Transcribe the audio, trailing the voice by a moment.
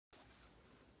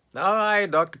Hi,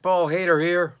 Dr. Paul Haider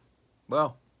here.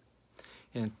 Well,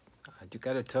 and I just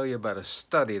got to tell you about a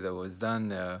study that was done.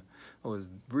 It was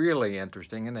really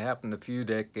interesting, and it happened a few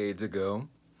decades ago.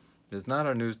 It's not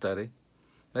a new study.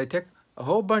 They took a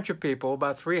whole bunch of people,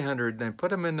 about 300, and they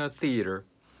put them in a theater,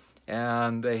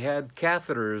 and they had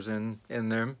catheters in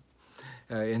them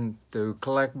to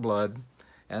collect blood,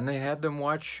 and they had them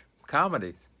watch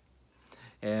comedies.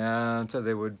 And so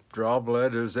they would draw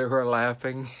blood as they were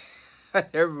laughing.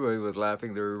 Everybody was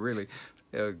laughing. They were really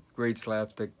great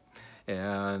slapstick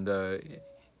and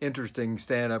interesting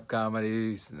stand-up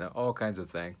comedies and all kinds of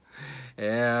things.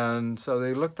 And so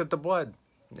they looked at the blood,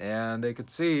 and they could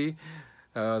see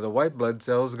the white blood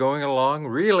cells going along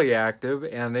really active,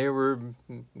 and they were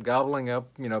gobbling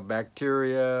up,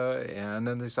 bacteria. And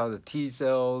then they saw the T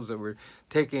cells that were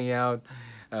taking out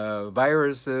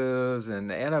viruses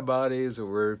and antibodies that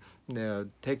were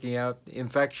taking out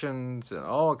infections and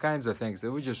all kinds of things. It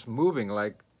was just moving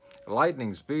like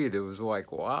lightning speed. It was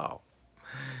like, wow.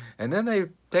 And then they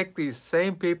take these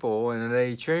same people and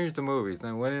they changed the movies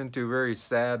and went into very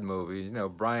sad movies,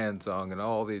 Brian Song and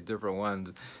all these different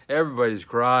ones. Everybody's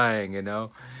crying,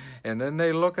 And then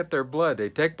they look at their blood. They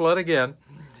take blood again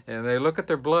and they look at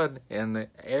their blood, and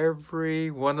every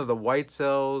one of the white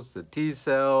cells, the T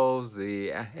cells,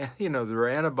 their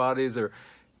antibodies are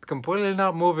completely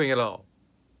not moving at all.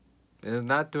 It's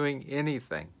not doing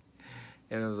anything.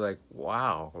 And it was like,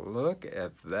 wow, look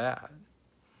at that.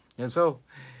 And so,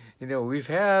 we've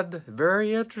had a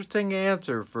very interesting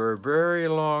answer for a very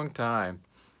long time.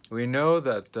 We know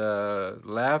that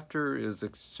laughter is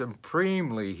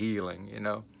supremely healing,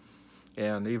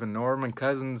 And even Norman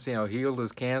Cousins, healed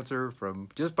his cancer from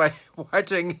just by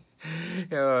watching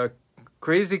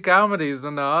crazy comedies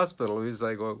in the hospital. He's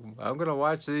like, well, I'm going to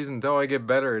watch these until I get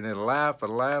better, and then laugh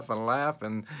and laugh and laugh.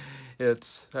 And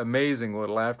it's amazing what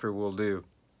laughter will do.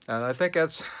 And I think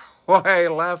that's why I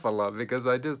laugh a lot, because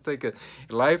I just think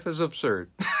life is absurd.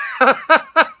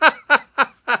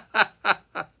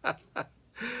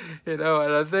 And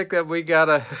I think that we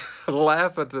gotta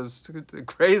laugh at the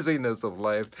craziness of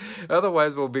life.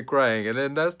 Otherwise, we'll be crying, and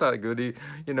then that's not good.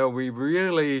 We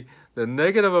really, the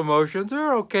negative emotions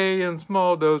are okay in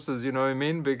small doses. You know what I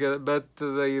mean? But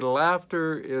the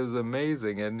laughter is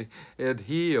amazing, and it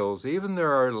heals. Even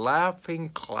there are laughing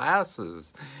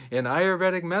classes in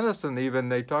Ayurvedic medicine. Even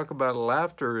they talk about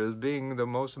laughter as being the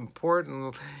most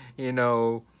important,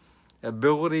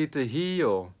 ability to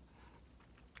heal.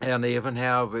 And they even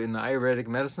have in Ayurvedic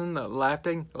medicine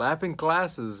laughing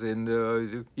classes, and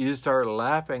you start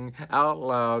laughing out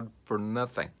loud for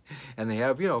nothing. And they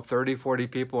have 30, 40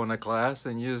 people in a class,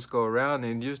 and you just go around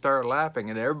and you start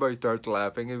laughing, and everybody starts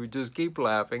laughing, and we just keep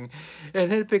laughing,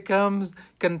 and it becomes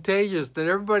contagious that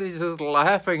everybody's just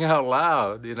laughing out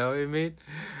loud. You know what I mean?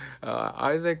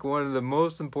 I think one of the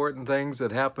most important things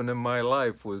that happened in my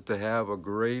life was to have a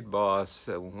great boss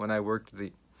when I worked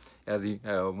at the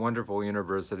wonderful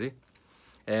university.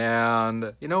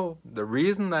 And, the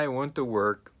reason I went to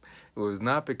work was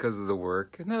not because of the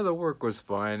work. No, the work was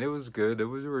fine. It was good.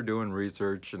 We were doing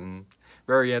research and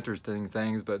very interesting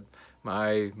things. But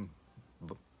my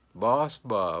boss,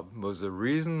 Bob, was the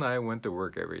reason I went to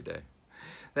work every day.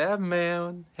 That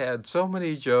man had so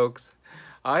many jokes.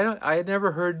 I had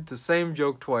never heard the same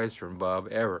joke twice from Bob,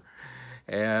 ever.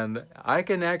 And I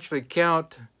can actually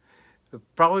count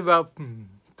probably about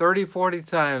 30, 40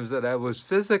 times that I was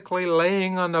physically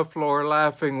laying on the floor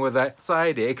laughing with that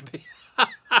side ache.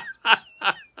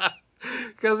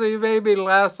 Because he made me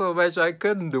laugh so much I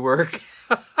couldn't work.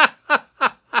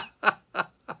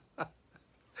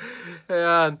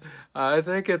 And I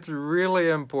think it's really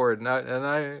important.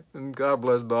 And God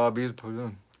bless Bob, he's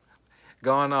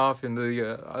gone off into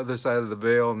the other side of the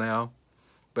veil now.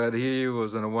 But he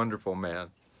was a wonderful man.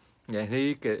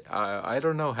 And I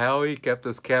don't know how he kept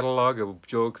this catalog of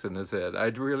jokes in his head. I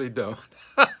really don't.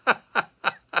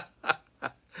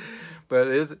 But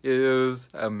it is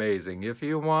amazing. If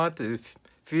you want to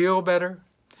feel better,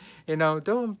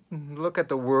 don't look at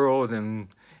the world and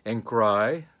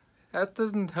cry. That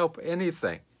doesn't help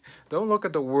anything. Don't look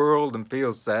at the world and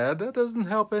feel sad. That doesn't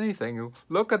help anything.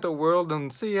 Look at the world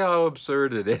and see how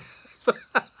absurd it is.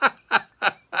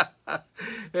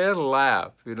 And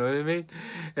laugh, you know what I mean?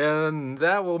 And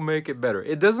that will make it better.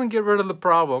 It doesn't get rid of the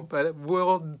problem, but it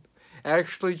will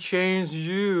actually change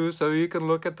you so you can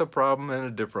look at the problem in a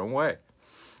different way.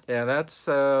 And that's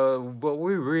what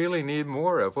we really need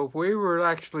more of. If we were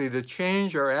actually to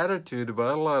change our attitude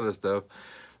about a lot of stuff,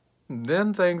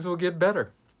 then things will get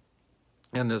better.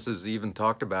 And this is even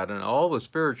talked about in all the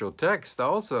spiritual texts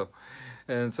also.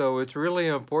 And so it's really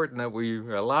important that we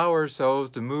allow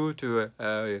ourselves to move to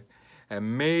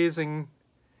amazing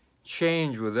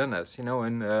change within us. You know,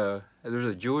 and there's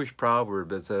a Jewish proverb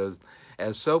that says,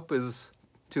 as soap is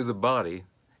to the body,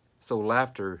 so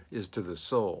laughter is to the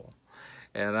soul.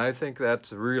 And I think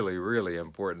that's really, really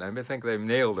important. I think they've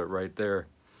nailed it right there.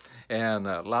 And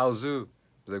Lao Tzu,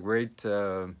 the great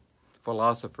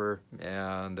philosopher,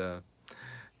 and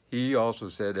he also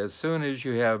said, as soon as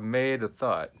you have made a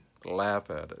thought, laugh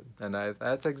at it. And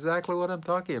that's exactly what I'm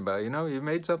talking about. You know, you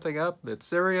made something up, it's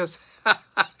serious,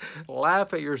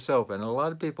 laugh at yourself. And a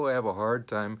lot of people have a hard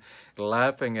time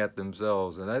laughing at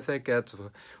themselves. And I think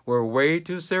we're way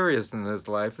too serious in this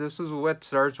life. This is what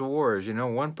starts wars. You know,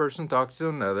 one person talks to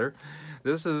another.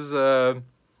 This is,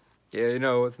 you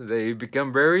know, they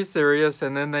become very serious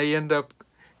and then they end up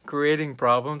creating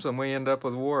problems and we end up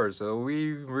with wars. So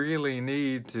we really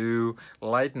need to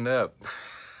lighten up.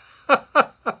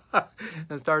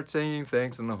 And start seeing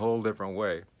things in a whole different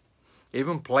way.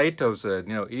 Even Plato said,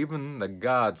 you know, even the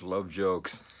gods love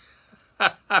jokes.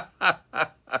 Even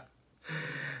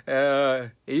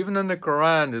in the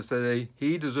Quran, it says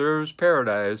he deserves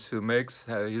paradise who makes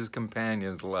his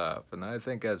companions laugh. And I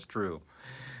think that's true.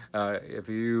 If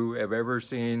you have ever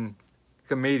seen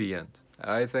comedians,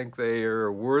 I think they are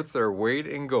worth their weight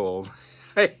in gold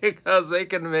because they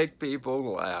can make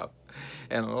people laugh.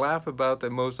 And laugh about the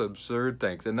most absurd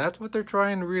things. And that's what they're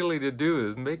trying really to do,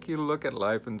 is make you look at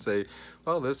life and say,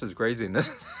 well, this is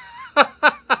craziness.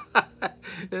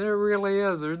 And it really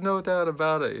is. There's no doubt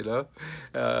about it, you know.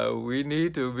 We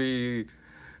need to be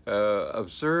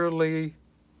absurdly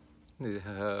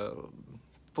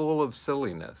full of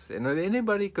silliness. And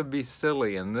anybody could be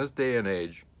silly in this day and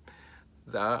age.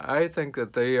 I think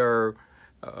that they are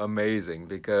amazing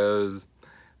because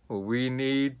we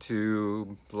need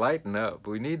to lighten up.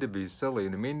 We need to be silly.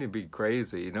 We need to be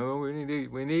crazy. You know, we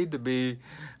need to be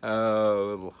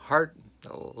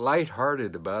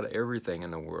light-hearted about everything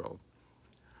in the world.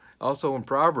 Also in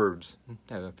Proverbs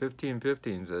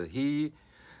 15:15 says, "He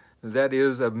that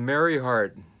is of merry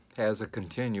heart has a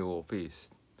continual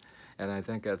feast." And I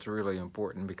think that's really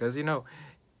important because, you know,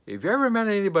 if you ever met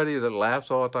anybody that laughs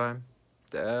all the time,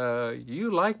 you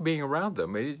like being around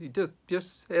them. You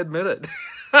just admit it.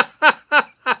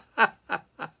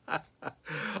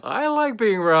 I like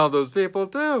being around those people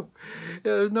too.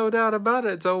 There's no doubt about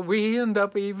it. So we end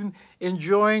up even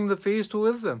enjoying the feast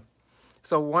with them.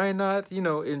 So why not, you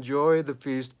know, enjoy the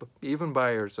feast even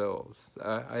by ourselves?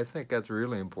 I think that's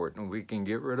really important. We can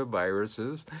get rid of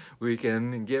viruses. We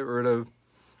can get rid of,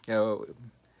 you know,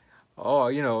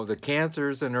 you know, the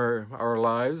cancers in our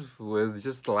lives with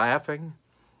just laughing.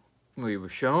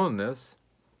 We've shown this.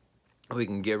 We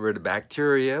can get rid of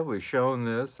bacteria. We've shown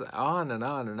this, on and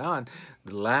on and on.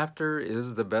 Laughter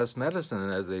is the best medicine,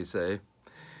 as they say.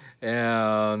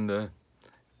 And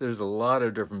there's a lot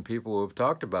of different people who have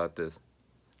talked about this.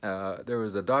 There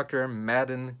was a Dr.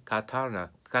 Madden Katrana.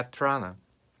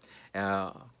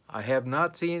 I have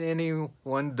not seen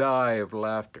anyone die of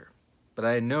laughter, but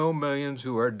I know millions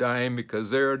who are dying because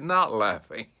they're not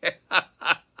laughing.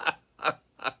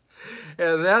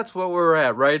 And that's what we're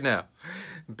at right now.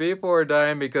 People are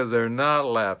dying because they're not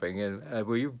laughing. And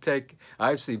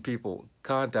I see people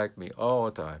contact me all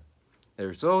the time.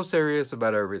 They're so serious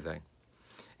about everything.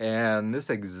 And this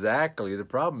is exactly the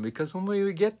problem, because when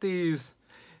we get these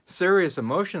serious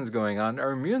emotions going on,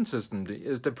 our immune system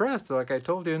is depressed, like I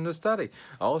told you in the study.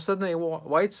 All of a sudden, the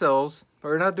white cells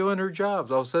are not doing their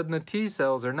jobs. All of a sudden, the T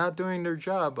cells are not doing their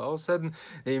job. All of a sudden,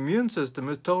 the immune system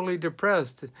is totally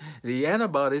depressed. The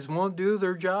antibodies won't do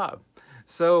their job.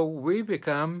 So we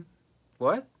become,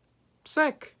 what?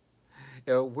 Sick.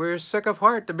 You know, we're sick of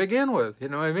heart to begin with, you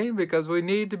know what I mean? Because we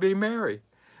need to be merry.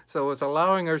 So it's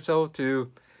allowing ourselves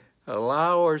to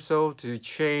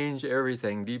change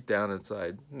everything deep down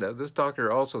inside. Now, this doctor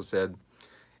also said,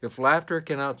 if laughter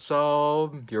cannot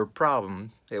solve your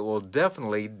problem, it will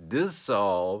definitely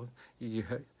dissolve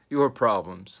your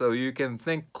problems. So you can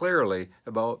think clearly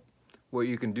about what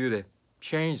you can do to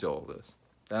change all this.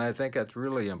 And I think that's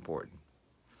really important.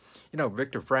 You know,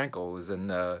 Viktor Frankl was in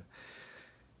the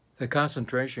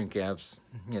concentration camps.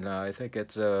 You know, I think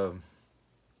it's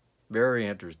very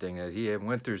interesting that he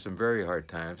went through some very hard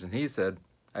times. And he said,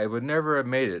 I would never have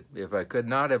made it if I could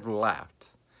not have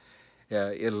laughed.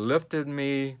 It lifted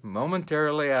me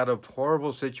momentarily out of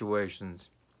horrible situations,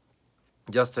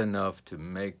 just enough to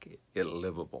make it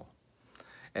livable.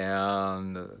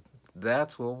 And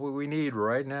that's what we need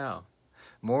right now.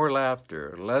 More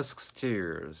laughter, less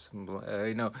tears.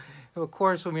 You know, of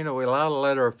course, you know, we allow to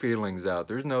let our feelings out.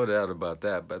 There's no doubt about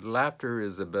that. But laughter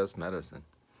is the best medicine.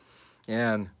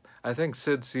 And I think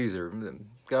Sid Caesar,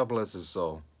 God bless his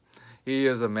soul, He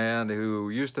is a man who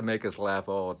used to make us laugh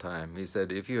all the time. He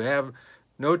said, if you have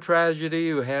no tragedy,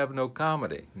 you have no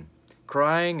comedy.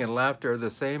 Crying and laughter are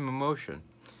the same emotion.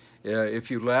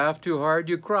 If you laugh too hard,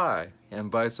 you cry,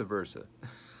 and vice versa.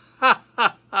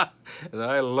 And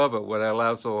I love it when I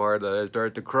laugh so hard that I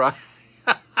start to cry.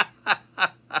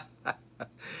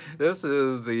 This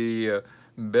is the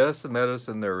best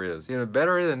medicine there is. You know,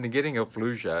 better than getting a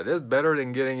flu shot. It's better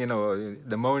than getting, you know, a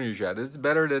pneumonia shot. It's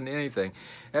better than anything.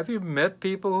 Have you met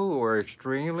people who are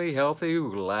extremely healthy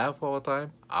who laugh all the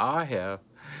time? I have.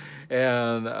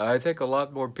 And I think a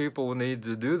lot more people need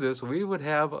to do this. We would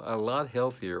have a lot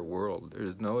healthier world.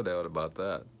 There's no doubt about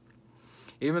that.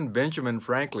 Even Benjamin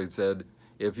Franklin said,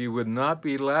 if you would not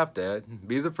be laughed at,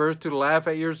 be the first to laugh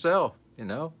at yourself, you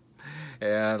know?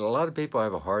 And a lot of people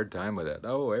have a hard time with that.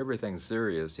 Oh, everything's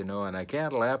serious, you know, and I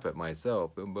can't laugh at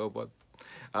myself. But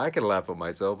I can laugh at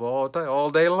myself all the time, all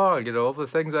day long, you know, all the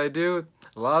things I do.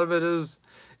 A lot of it is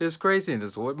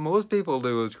craziness. What most people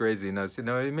do is craziness, you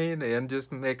know what I mean? And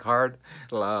just make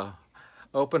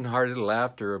open-hearted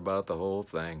laughter about the whole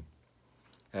thing.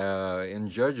 In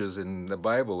Judges in the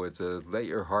Bible, it says, let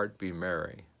your heart be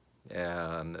merry.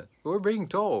 And we're being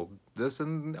told this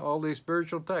in all these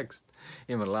spiritual texts,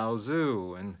 even Lao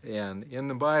Tzu and in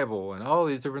the Bible and all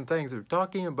these different things. They're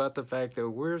talking about the fact that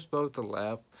we're supposed to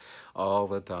laugh all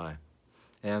the time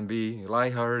and be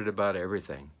lighthearted about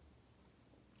everything.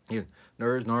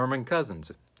 There's Norman Cousins.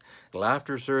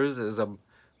 Laughter serves as a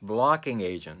blocking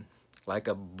agent, like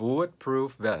a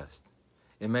bulletproof vest.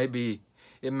 It may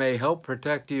help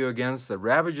protect you against the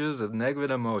ravages of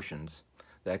negative emotions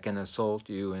that can assault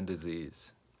you in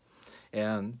disease.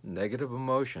 And negative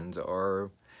emotions are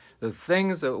the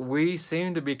things that we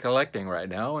seem to be collecting right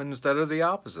now instead of the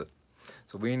opposite.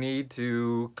 So we need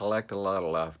to collect a lot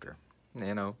of laughter,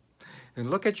 you know.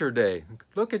 And look at your day.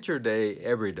 Look at your day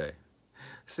every day.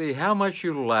 See how much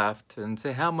you laughed and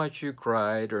see how much you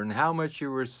cried or how much you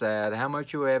were sad, how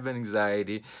much you have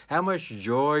anxiety, how much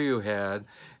joy you had,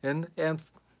 and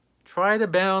try to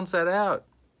balance that out.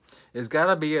 There's got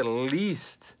to be at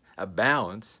least a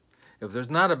balance. If there's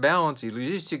not a balance, at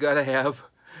least you got to have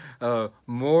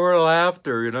more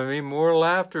laughter, you know what I mean? More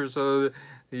laughter so that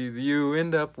you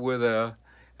end up with a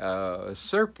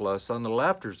surplus on the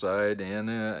laughter side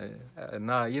and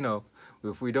not, you know,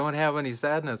 if we don't have any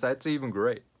sadness, that's even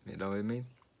great, you know what I mean?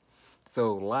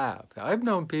 So laugh. I've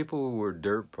known people who were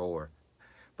dirt poor,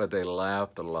 but they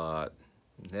laughed a lot.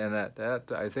 And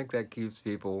that I think that keeps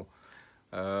people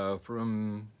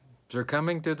from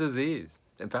succumbing to disease.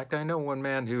 In fact, I know one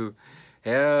man who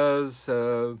has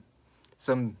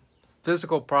some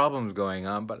physical problems going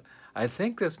on, but I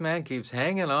think this man keeps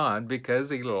hanging on because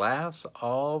he laughs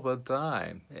all the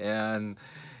time. And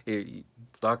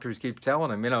doctors keep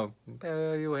telling him, you know,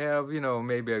 you have, you know,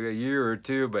 maybe a year or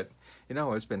two, but, you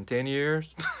know, it's been 10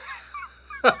 years.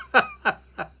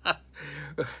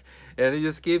 And he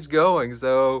just keeps going.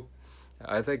 So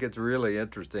I think it's really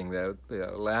interesting that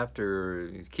laughter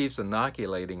keeps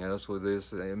inoculating us with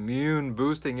this immune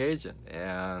boosting agent,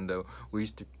 and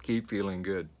we keep feeling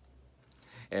good.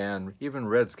 And even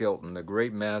Red Skelton, the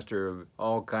great master of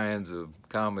all kinds of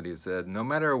comedy, said, no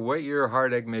matter what your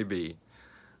heartache may be,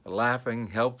 laughing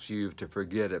helps you to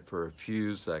forget it for a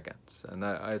few seconds. And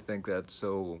I think that's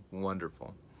so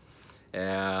wonderful.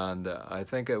 And I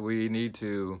think that we need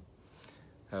to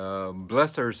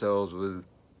bless ourselves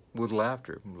with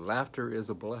laughter. Laughter is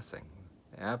a blessing,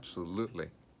 absolutely.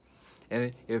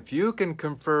 And if you can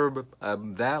confer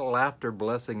that laughter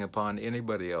blessing upon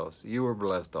anybody else, you are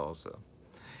blessed also.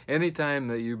 Anytime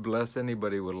that you bless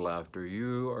anybody with laughter,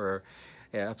 you are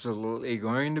absolutely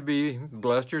going to be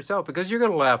blessed yourself, because you're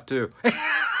going to laugh too.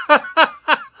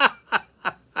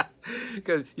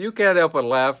 Because you can't help but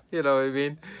laugh, you know what I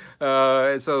mean?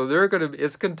 So they're going to,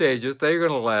 it's contagious, they're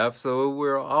going to laugh, so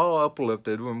we're all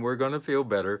uplifted when we're going to feel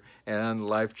better, and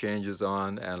life changes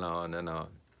on and on and on.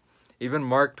 Even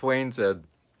Mark Twain said,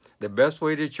 the best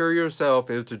way to cheer yourself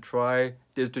is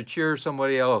to cheer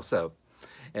somebody else up.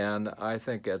 And I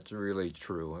think that's really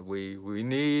true. We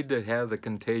need to have the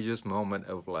contagious moment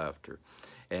of laughter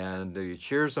and to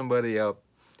cheer somebody up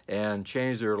and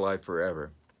change their life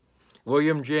forever.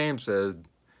 William James said,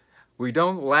 we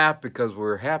don't laugh because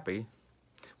we're happy.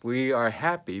 We are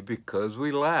happy because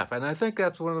we laugh. And I think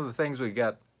that's one of the things we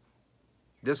got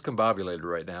discombobulated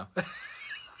right now.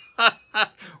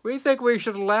 We think we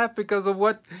should laugh because of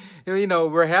what, you know,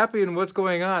 we're happy and what's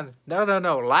going on. No, no,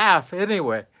 no, laugh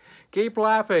anyway. Keep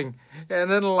laughing, and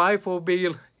then life will be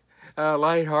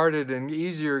lighthearted and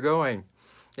easier going,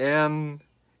 and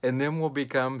then we'll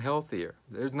become healthier.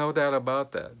 There's no doubt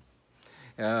about that.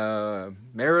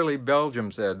 Marilee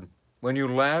Belgium said, when you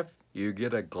laugh, you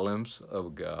get a glimpse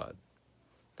of God.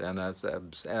 And that's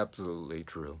absolutely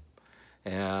true.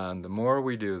 And the more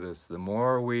we do this, the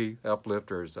more we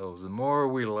uplift ourselves, the more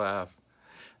we laugh,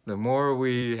 the more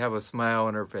we have a smile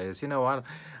on our face. You know,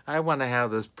 I want to have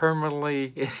this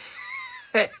permanently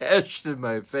etched in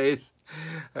my face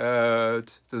to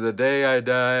the day I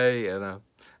die, and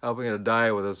I'm going to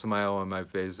die with a smile on my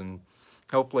face, and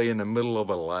hopefully in the middle of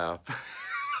a laugh.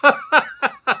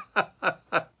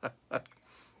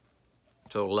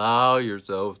 So allow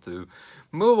yourself to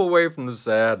move away from the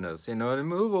sadness, you know, and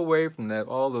move away from that,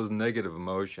 all those negative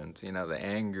emotions, you know, the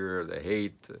anger, the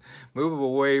hate. Move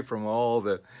away from all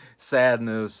the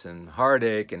sadness and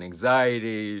heartache and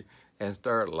anxiety, and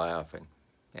start laughing.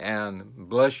 And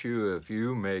bless you if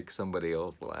you make somebody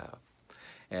else laugh.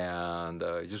 And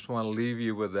I just want to leave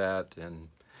you with that, and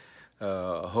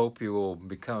I hope you will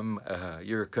become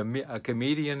you're a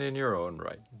comedian in your own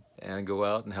right, and go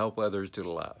out and help others to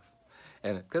laugh.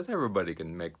 And because everybody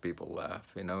can make people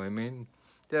laugh, you know what I mean?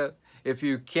 Yeah, if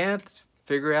you can't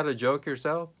figure out a joke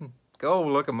yourself, go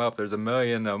look them up. There's a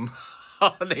million of them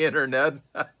on the internet.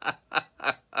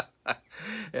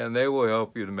 And they will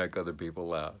help you to make other people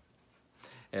laugh.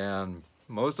 And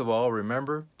most of all,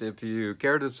 remember, if you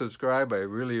care to subscribe, I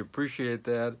really appreciate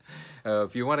that.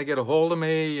 If you want to get a hold of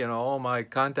me, you know, all my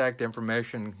contact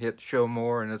information, hit show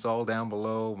more, and it's all down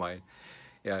below. My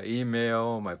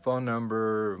email, my phone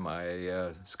number, my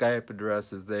Skype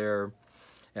address is there.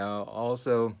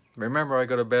 Also, remember, I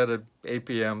go to bed at 8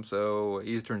 p.m., so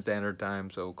Eastern Standard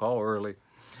Time, so call early.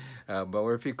 But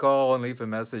if you call and leave a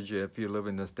message, if you live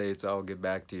in the States, I'll get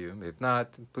back to you. If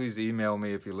not, please email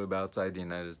me if you live outside the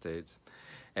United States.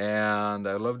 And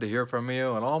I'd love to hear from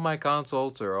you, and all my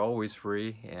consults are always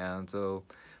free, and so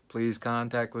please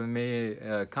contact me,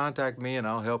 and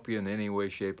I'll help you in any way,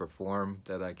 shape, or form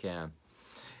that I can.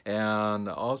 And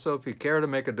also, if you care to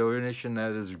make a donation,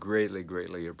 that is greatly,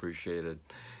 greatly appreciated.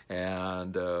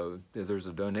 And there's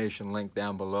a donation link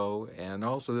down below, and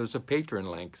also there's a Patreon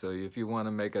link. So if you want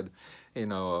to make a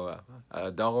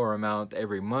dollar amount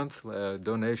every month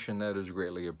donation, that is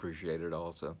greatly appreciated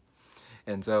also.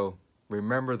 And so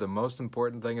remember the most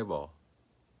important thing of all: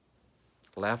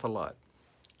 laugh a lot.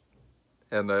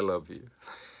 And I love you.